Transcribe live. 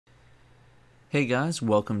Hey guys,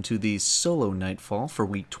 welcome to the solo Nightfall for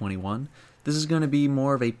week 21. This is going to be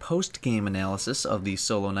more of a post-game analysis of the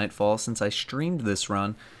solo Nightfall since I streamed this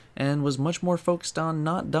run and was much more focused on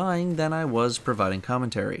not dying than I was providing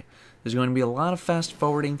commentary. There's going to be a lot of fast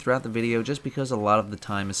forwarding throughout the video just because a lot of the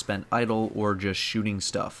time is spent idle or just shooting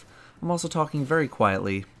stuff. I'm also talking very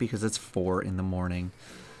quietly because it's 4 in the morning.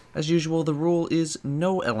 As usual, the rule is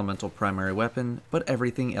no elemental primary weapon, but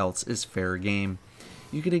everything else is fair game.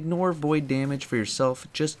 You can ignore void damage for yourself,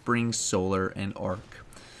 just bring solar and arc.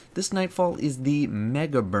 This Nightfall is the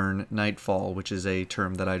Mega Burn Nightfall, which is a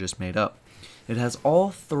term that I just made up. It has all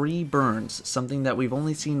 3 burns, something that we've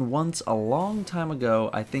only seen once a long time ago,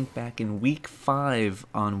 I think back in week 5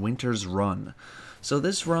 on Winter's Run. So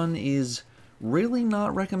this run is really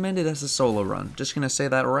not recommended as a solo run. Just going to say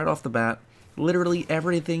that right off the bat. Literally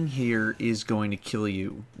everything here is going to kill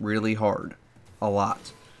you really hard. A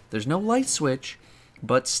lot. There's no light switch,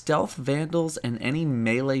 but stealth vandals and any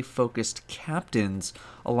melee-focused captains,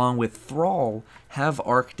 along with Thrall, have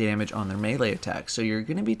arc damage on their melee attacks, so you're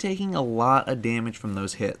going to be taking a lot of damage from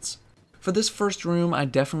those hits. For this first room, I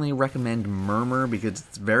definitely recommend Murmur because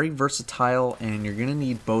it's very versatile and you're going to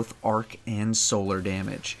need both arc and solar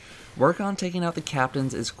damage. Work on taking out the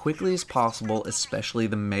captains as quickly as possible, especially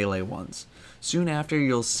the melee ones. Soon after,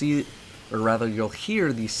 you'll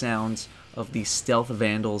hear the sounds of the stealth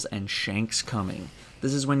vandals and shanks coming.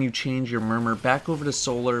 This is when you change your Murmur back over to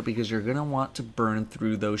solar because you're going to want to burn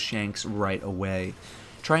through those shanks right away.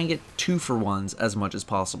 Try and get 2-for-1s as much as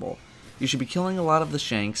possible. You should be killing a lot of the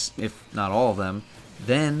shanks, if not all of them.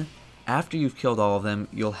 Then, after you've killed all of them,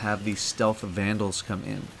 you'll have the stealth vandals come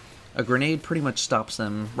in. A grenade pretty much stops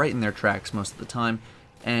them right in their tracks most of the time,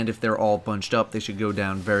 and if they're all bunched up, they should go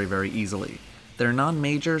down very, very easily. They're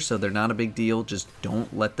non-major, so they're not a big deal, just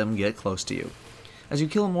don't let them get close to you. As you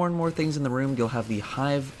kill more and more things in the room, you'll have the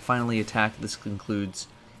Hive finally attack. This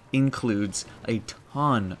includes a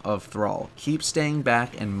ton of Thrall. Keep staying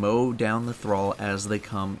back and mow down the Thrall as they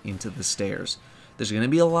come into the stairs. There's going to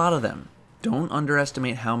be a lot of them. Don't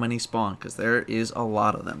underestimate how many spawn, because there is a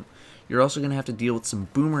lot of them. You're also going to have to deal with some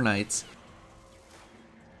Boomer Knights.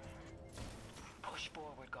 Push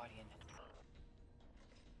forward, Guardian.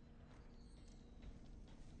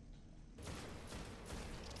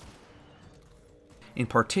 In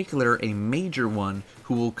particular, a major one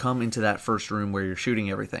who will come into that first room where you're shooting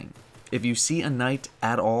everything. If you see a knight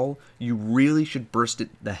at all, you really should burst it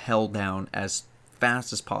the hell down as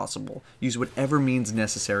fast as possible. Use whatever means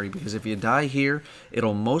necessary, because if you die here,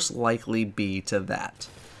 it'll most likely be to that.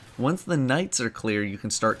 Once the knights are clear, you can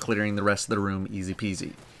start clearing the rest of the room easy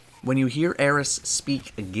peasy. When you hear Eris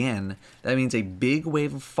speak again, that means a big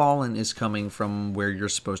wave of Fallen is coming from where you're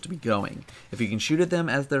supposed to be going. If you can shoot at them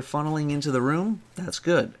as they're funneling into the room, that's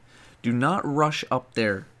good. Do not rush up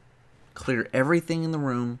there. Clear everything in the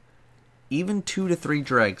room. Even 2 to 3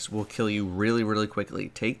 dregs will kill you really, really quickly.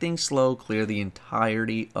 Take things slow, clear the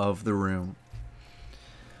entirety of the room.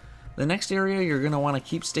 The next area, you're going to want to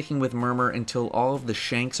keep sticking with Murmur until all of the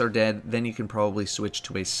shanks are dead, then you can probably switch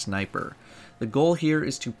to a sniper. The goal here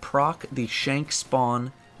is to proc the shank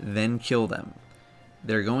spawn, then kill them.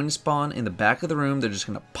 They're going to spawn in the back of the room, they're just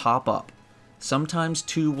going to pop up. Sometimes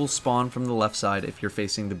 2 will spawn from the left side if you're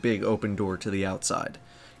facing the big open door to the outside.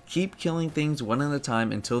 Keep killing things one at a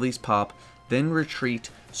time until these pop, then retreat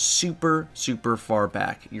super far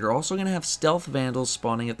back. You're also going to have stealth vandals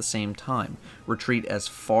spawning at the same time. Retreat as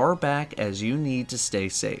far back as you need to stay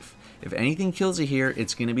safe. If anything kills you here,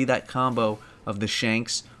 it's going to be that combo of the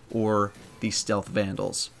shanks or the stealth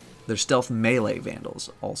vandals. They're stealth melee vandals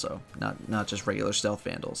also, not just regular stealth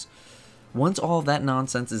vandals. Once all of that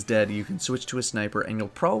nonsense is dead, you can switch to a sniper, and you'll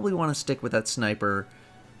probably want to stick with that sniper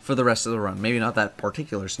for the rest of the run. Maybe not that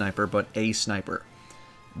particular sniper, but a sniper.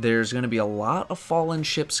 There's going to be a lot of Fallen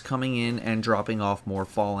ships coming in and dropping off more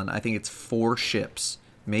Fallen. I think it's 4 ships,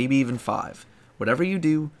 maybe even 5. Whatever you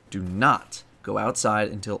do, do not go outside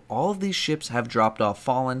until all of these ships have dropped off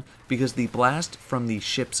Fallen, because the blast from the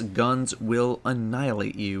ship's guns will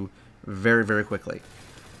annihilate you very, very quickly.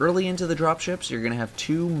 Early into the dropships, you're going to have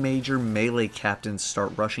 2 major melee captains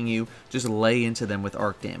start rushing you. Just lay into them with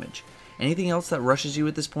arc damage. Anything else that rushes you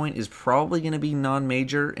at this point is probably going to be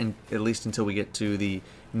non-major, and at least until we get to the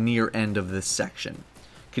near end of this section.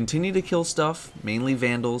 Continue to kill stuff, mainly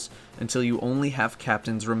vandals, until you only have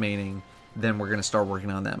captains remaining. Then we're going to start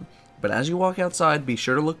working on them. But as you walk outside, be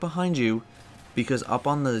sure to look behind you, because up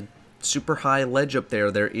on the super high ledge up there,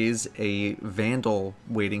 there is a vandal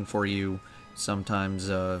waiting for you. Sometimes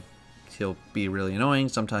he'll be really annoying,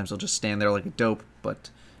 sometimes he'll just stand there like a dope,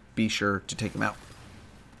 but be sure to take him out.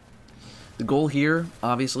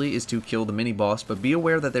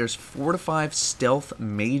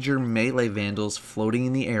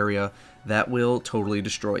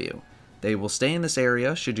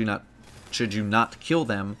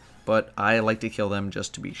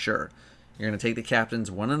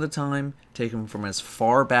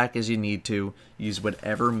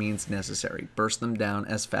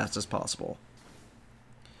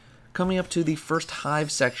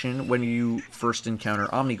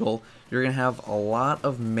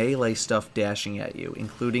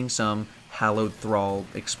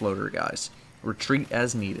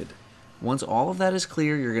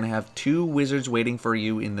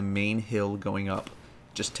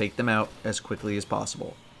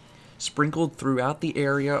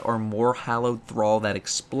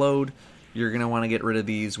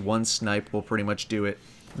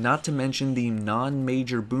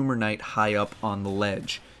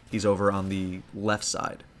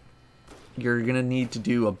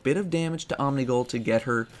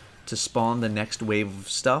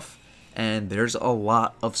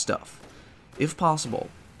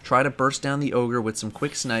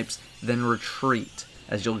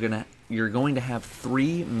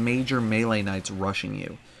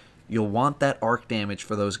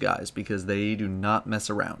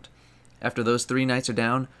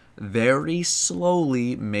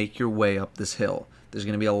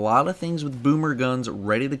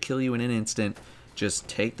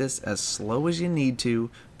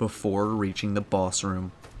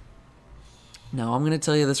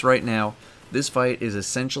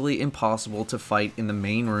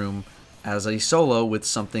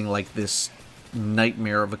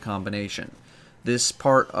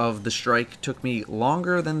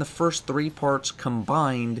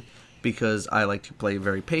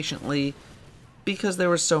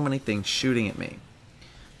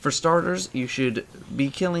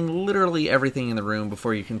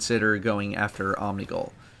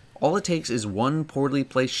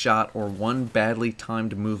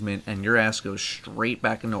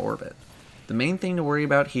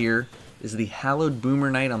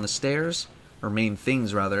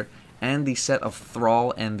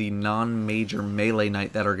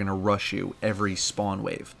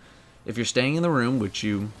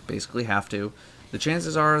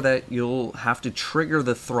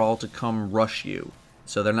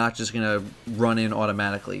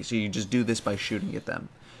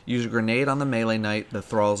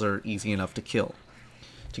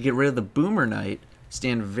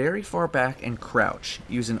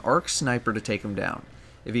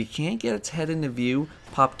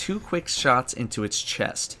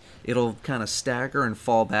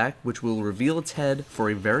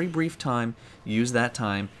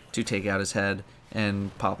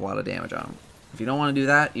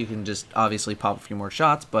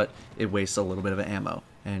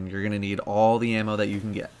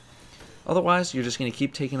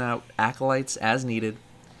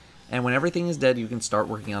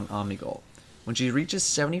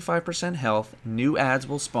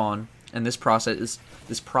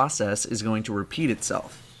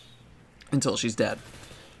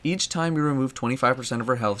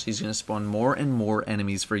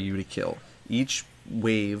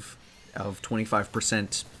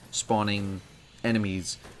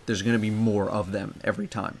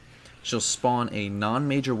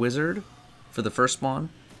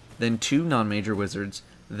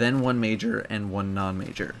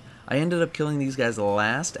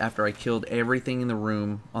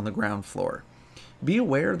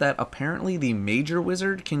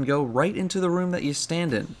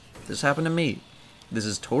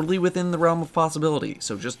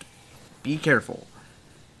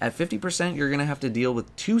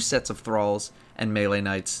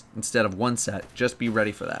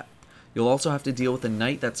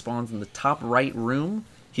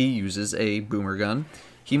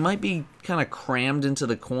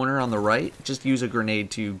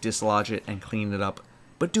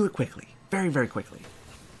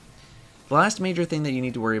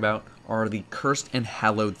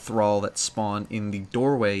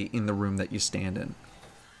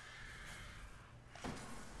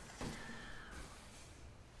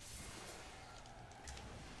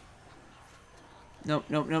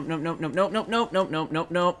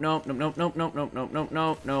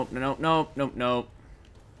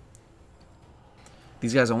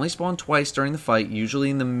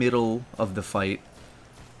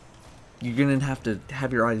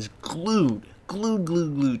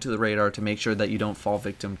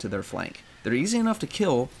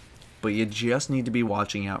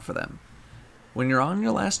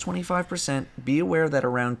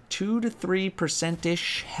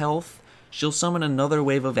 she'll summon another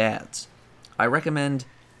wave of ads. I recommend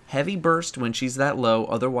heavy burst when she's that low,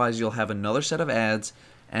 otherwise you'll have another set of ads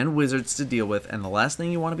and wizards to deal with, and the last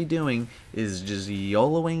thing you want to be doing is just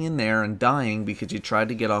YOLOing in there and dying because you tried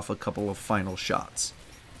to get off a couple of final shots.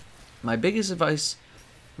 My biggest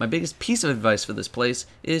piece of advice for this place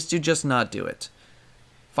is to just not do it.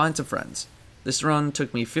 Find some friends. This run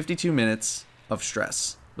took me 52 minutes of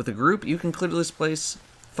stress. With a group, you can clear this place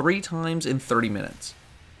 3 times in 30 minutes.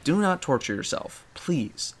 Do not torture yourself,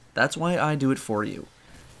 please. That's why I do it for you.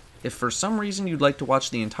 If for some reason you'd like to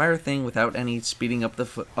watch the entire thing without any speeding up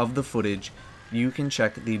of the footage, you can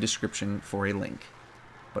check the description for a link.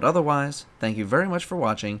 But otherwise, thank you very much for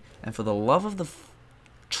watching, and for the love of the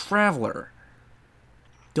traveler,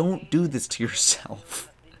 don't do this to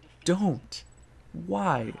yourself. Don't.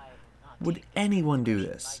 Why would anyone do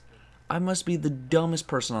this? I must be the dumbest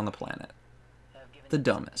person on the planet. The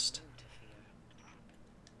dumbest.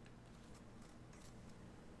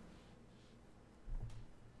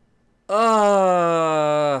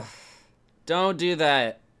 Don't do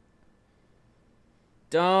that.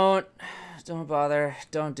 Don't bother.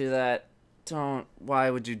 Don't do that. Why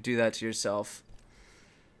would you do that to yourself?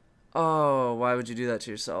 Oh, why would you do that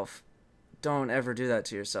to yourself? Don't ever do that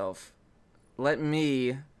to yourself. Let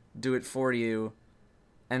me do it for you,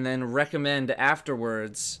 and then recommend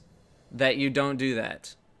afterwards that you don't do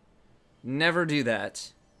that. Never do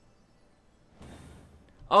that.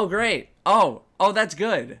 Oh, great. Oh, that's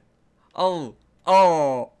good. Oh,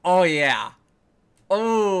 yeah.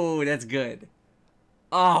 Oh, that's good.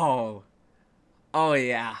 Oh,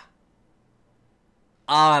 yeah.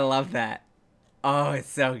 Oh, I love that. Oh, it's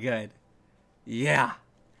so good. Yeah.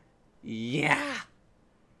 Yeah.